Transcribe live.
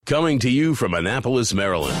Coming to you from Annapolis,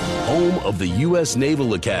 Maryland, home of the U.S.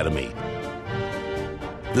 Naval Academy,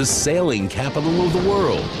 the sailing capital of the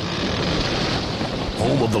world,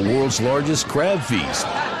 home of the world's largest crab feast,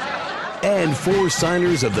 and 4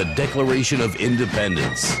 signers of the Declaration of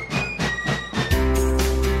Independence.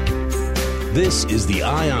 This is the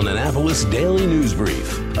Eye on Annapolis Daily News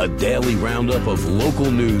Brief, a daily roundup of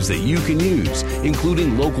local news that you can use,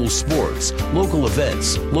 including local sports, local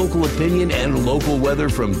events, local opinion, and local weather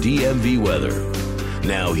from DMV Weather.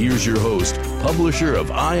 Now here's your host, publisher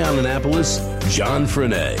of Eye on Annapolis, John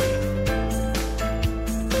Frenaye.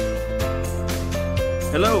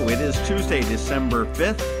 Hello, it is Tuesday, December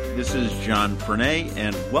 5th. This is John Frenaye,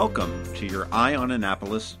 and welcome to your Eye on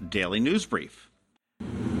Annapolis Daily News Brief.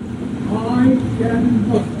 I,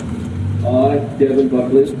 Gavin Buckley. I, Gavin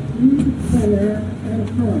Buckley. Do declare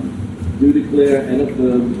and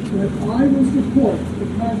affirm. That I will support the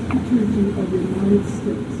Constitution of the United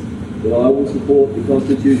States. That I will support the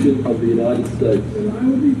Constitution of the United States. That I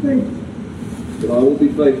will be faithful. That I will be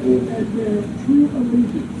faithful. And bear true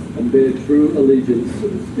allegiance. And bear true allegiance. To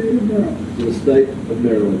the state of Maryland. To the state of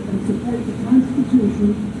Maryland. And support the Constitution.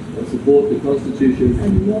 And support the Constitution.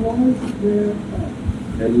 And laws thereof.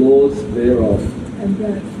 And laws thereof. And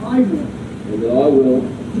that I will. And that I will.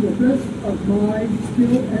 To the best of my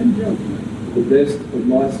skill and judgment. To the best of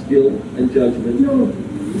my skill and judgment.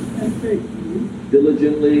 Diligently and faithfully.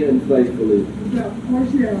 Diligently and faithfully. Without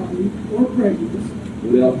partiality or prejudice.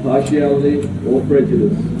 Without partiality or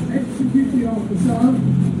prejudice. Execute the office of.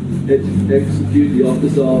 Execute the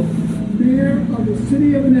office of. Mayor of the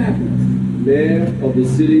City of Annapolis. Mayor of the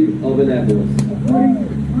City of Annapolis. According to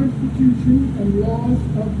the Constitution and laws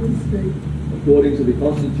of this state. According to the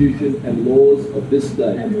Constitution and laws of this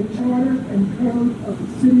state. And the Charter and Code of the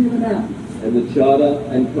City of Annapolis. And the Charter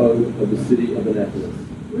and Code of the City of Annapolis.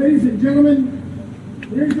 Ladies and gentlemen,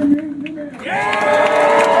 here's your new mayor.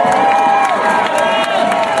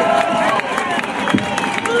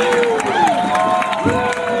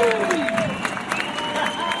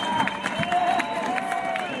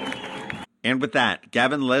 And with that,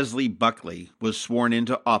 Gavin Leslie Buckley was sworn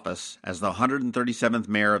into office as the 137th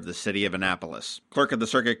mayor of the city of Annapolis. Clerk of the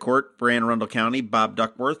Circuit Court for Anne Arundel County, Bob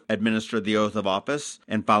Duckworth, administered the oath of office,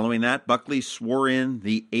 and following that, Buckley swore in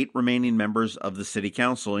the 8 remaining members of the city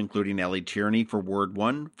council, including Ellie Tierney for Ward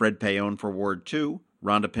 1, Fred Payon for Ward 2,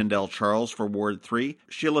 Rhonda Pindell Charles for Ward 3,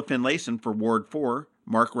 Sheila Finlayson for Ward 4,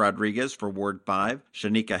 Mark Rodriguez for Ward 5,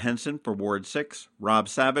 Shanika Henson for Ward 6, Rob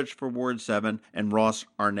Savage for Ward 7, and Ross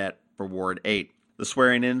Arnett for Ward 8. The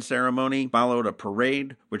swearing-in ceremony followed a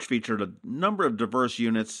parade which featured a number of diverse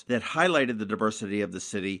units that highlighted the diversity of the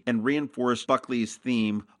city and reinforced Buckley's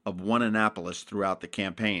theme of One Annapolis throughout the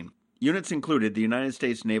campaign. Units included the United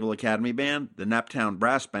States Naval Academy Band, the Naptown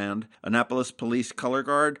Brass Band, Annapolis Police Color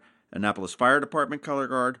Guard, Annapolis Fire Department Color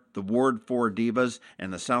Guard, the Ward 4 Divas,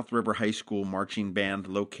 and the South River High School Marching Band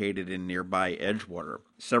located in nearby Edgewater.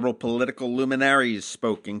 Several political luminaries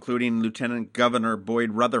spoke, including Lieutenant Governor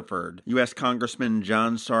Boyd Rutherford, U.S. Congressman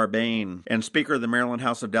John Sarbanes, and Speaker of the Maryland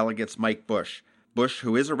House of Delegates Mike Bush. Bush,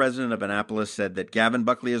 who is a resident of Annapolis, said that Gavin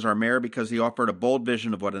Buckley is our mayor because he offered a bold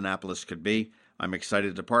vision of what Annapolis could be. I'm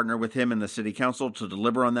excited to partner with him and the City Council to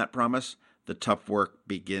deliver on that promise. The tough work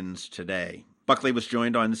begins today. Buckley was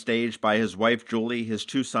joined on stage by his wife Julie, his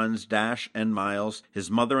 2 sons Dash and Miles, his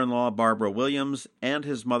mother-in-law Barbara Williams, and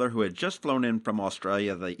his mother who had just flown in from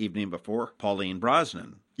Australia the evening before, Pauline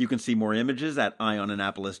Brosnan. You can see more images at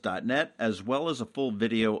eyeonannapolis.net, as well as a full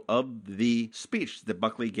video of the speech that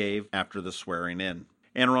Buckley gave after the swearing-in.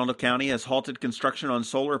 Anne Arundel County has halted construction on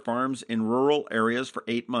solar farms in rural areas for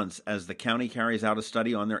 8 months as the county carries out a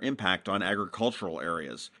study on their impact on agricultural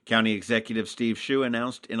areas. County Executive Steve Shue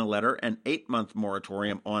announced in a letter an 8-month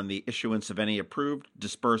moratorium on the issuance of any approved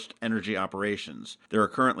dispersed energy operations. There are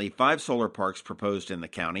currently 5 solar parks proposed in the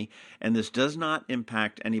county, and this does not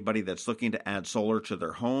impact anybody that's looking to add solar to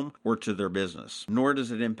their home or to their business, nor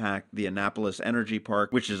does it impact the Annapolis Energy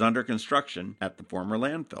Park, which is under construction at the former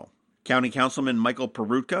landfill. County Councilman Michael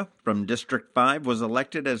Perutka from District 5 was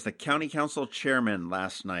elected as the County Council Chairman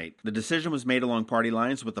last night. The decision was made along party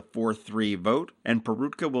lines with a 4-3 vote, and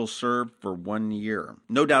Perutka will serve for 1 year.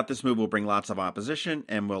 No doubt this move will bring lots of opposition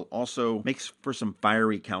and will also make for some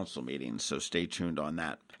fiery council meetings, so stay tuned on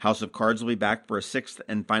that. House of Cards will be back for a 6th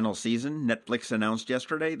and final season. Netflix announced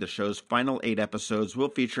yesterday the show's final 8 episodes will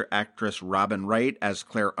feature actress Robin Wright as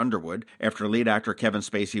Claire Underwood after lead actor Kevin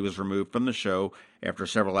Spacey was removed from the show after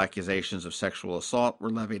several accusations of sexual assault were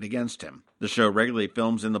levied against him. The show regularly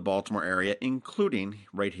films in the Baltimore area, including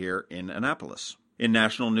right here in Annapolis. In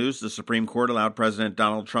national news, the Supreme Court allowed President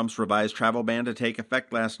Donald Trump's revised travel ban to take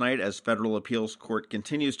effect last night as federal appeals court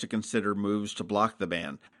continues to consider moves to block the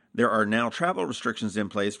ban. There are now travel restrictions in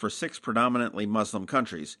place for 6 predominantly Muslim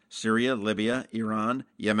countries: Syria, Libya, Iran,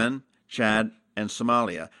 Yemen, Chad, and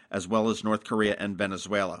Somalia, as well as North Korea and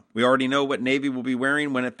Venezuela. We already know what Navy will be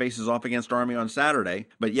wearing when it faces off against Army on Saturday,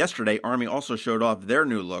 but yesterday Army also showed off their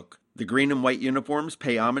new look. The green and white uniforms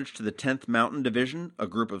pay homage to the 10th Mountain Division, a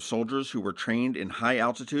group of soldiers who were trained in high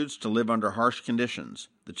altitudes to live under harsh conditions.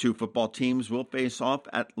 The 2 football teams will face off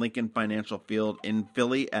at Lincoln Financial Field in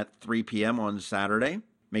Philly at 3 p.m. on Saturday.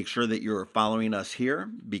 Make sure that you're following us here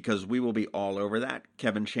because we will be all over that.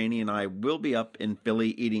 Kevin Chaney and I will be up in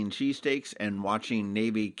Philly eating cheesesteaks and watching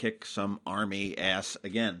Navy kick some Army ass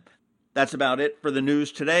again. That's about it for the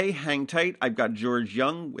news today. Hang tight. I've got George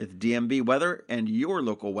Young with DMV weather and your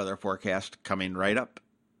local weather forecast coming right up.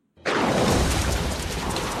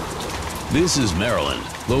 This is Maryland.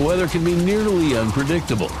 The weather can be nearly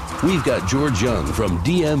unpredictable. We've got George Young from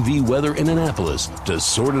DMV Weather in Annapolis to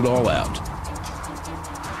sort it all out.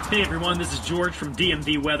 Hey everyone, this is George from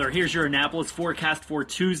DMV Weather. Here's your Annapolis forecast for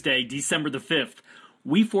Tuesday, December the 5th.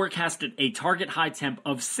 We forecasted a target high temp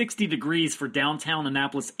of 60 degrees for downtown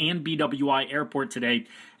Annapolis and BWI Airport today,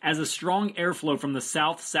 as a strong airflow from the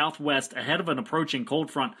south-southwest ahead of an approaching cold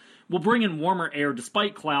front will bring in warmer air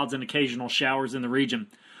despite clouds and occasional showers in the region.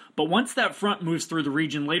 But once that front moves through the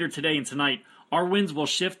region later today and tonight, our winds will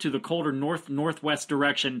shift to the colder north-northwest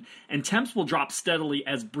direction, and temps will drop steadily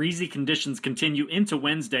as breezy conditions continue into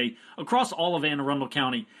Wednesday across all of Anne Arundel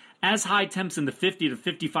County, as high temps in the 50 to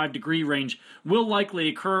 55 degree range will likely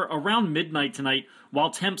occur around midnight tonight,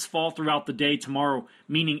 while temps fall throughout the day tomorrow,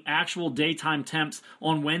 meaning actual daytime temps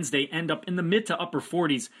on Wednesday end up in the mid to upper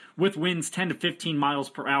 40s, with winds 10 to 15 miles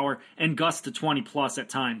per hour and gusts to 20 plus at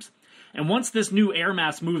times. And once this new air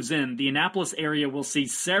mass moves in, the Annapolis area will see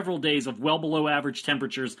several days of well below average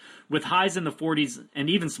temperatures, with highs in the 40s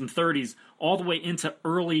and even some 30s all the way into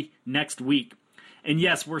early next week. And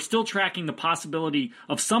yes, we're still tracking the possibility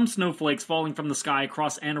of some snowflakes falling from the sky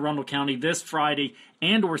across Anne Arundel County this Friday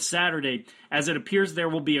and or Saturday, as it appears there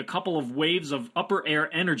will be a couple of waves of upper air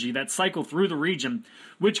energy that cycle through the region,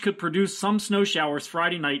 which could produce some snow showers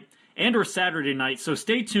Friday night and or Saturday night. So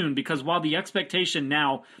stay tuned, because while the expectation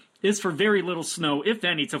now is for very little snow, if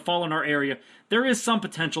any, to fall in our area, there is some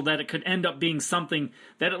potential that it could end up being something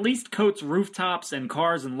that at least coats rooftops and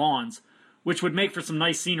cars and lawns, which would make for some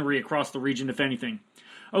nice scenery across the region, if anything.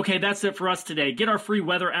 Okay, that's it for us today. Get our free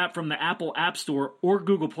weather app from the Apple App Store or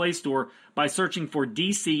Google Play Store by searching for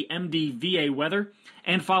DCMDVA Weather,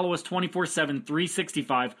 and follow us 24/7,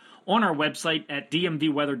 365 on our website at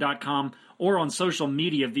dmvweather.com or on social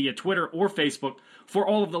media via Twitter or Facebook for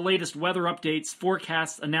all of the latest weather updates,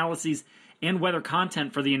 forecasts, analyses, and weather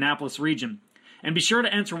content for the Annapolis region. And be sure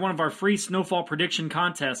to enter one of our free snowfall prediction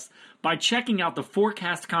contests by checking out the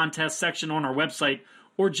forecast contest section on our website,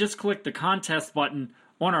 or just click the contest button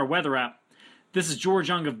on our weather app. This is George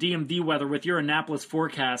Young of DMV Weather with your Annapolis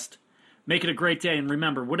forecast. Make it a great day, and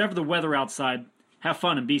remember, whatever the weather outside, have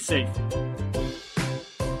fun and be safe.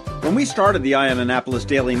 When we started the Eye on Annapolis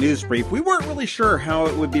Daily News Brief, we weren't really sure how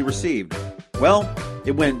it would be received. Well,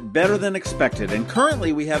 it went better than expected, and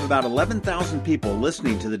currently we have about 11,000 people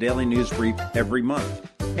listening to the Daily News Brief every month.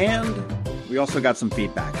 And we also got some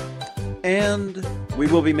feedback. And we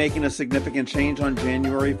will be making a significant change on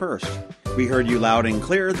January 1st. We heard you loud and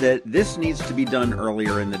clear that this needs to be done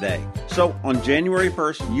earlier in the day. So on January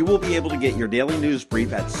 1st, you will be able to get your Daily News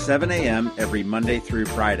Brief at 7 a.m. every Monday through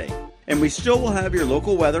Friday. And we still will have your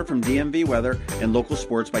local weather from DMV Weather and local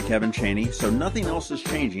sports by Kevin Chaney, so nothing else is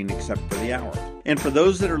changing except for the hour. And for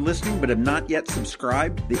those that are listening but have not yet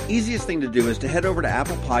subscribed, the easiest thing to do is to head over to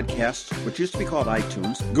Apple Podcasts, which used to be called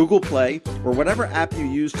iTunes, Google Play, or whatever app you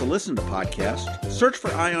use to listen to podcasts. Search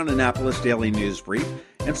for Eye on Annapolis Daily News Brief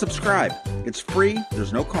and subscribe. It's free,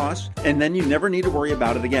 there's no cost, and then you never need to worry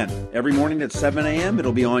about it again. Every morning at 7 a.m.,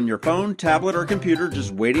 it'll be on your phone, tablet, or computer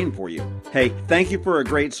just waiting for you. Hey, thank you for a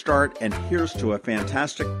great start, and here's to a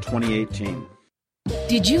fantastic 2018.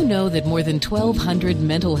 Did you know that more than 1,200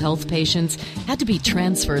 mental health patients had to be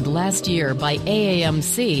transferred last year by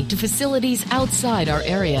AAMC to facilities outside our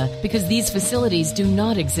area because these facilities do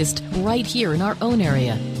not exist right here in our own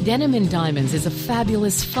area? Denim and Diamonds is a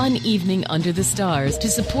fabulous, fun evening under the stars to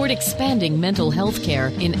support expanding mental health care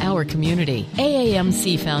in our community.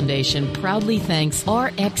 AAMC Foundation proudly thanks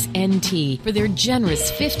RxNT for their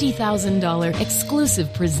generous $50,000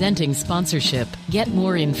 exclusive presenting sponsorship. Get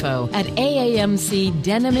more info at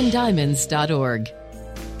AAMCDenimandDiamonds.org.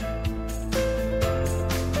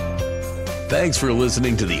 Thanks for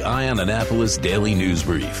listening to the Eye on Annapolis Daily News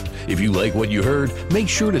Brief. If you like what you heard, make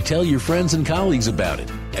sure to tell your friends and colleagues about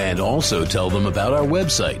it. And also tell them about our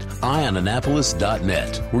website,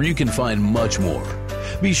 eyeonannapolis.net, where you can find much more.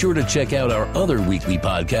 Be sure to check out our other weekly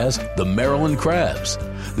podcast, The Maryland Crabs.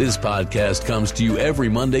 This podcast comes to you every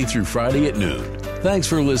Monday through Friday at noon. Thanks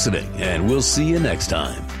for listening, and we'll see you next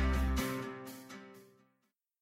time.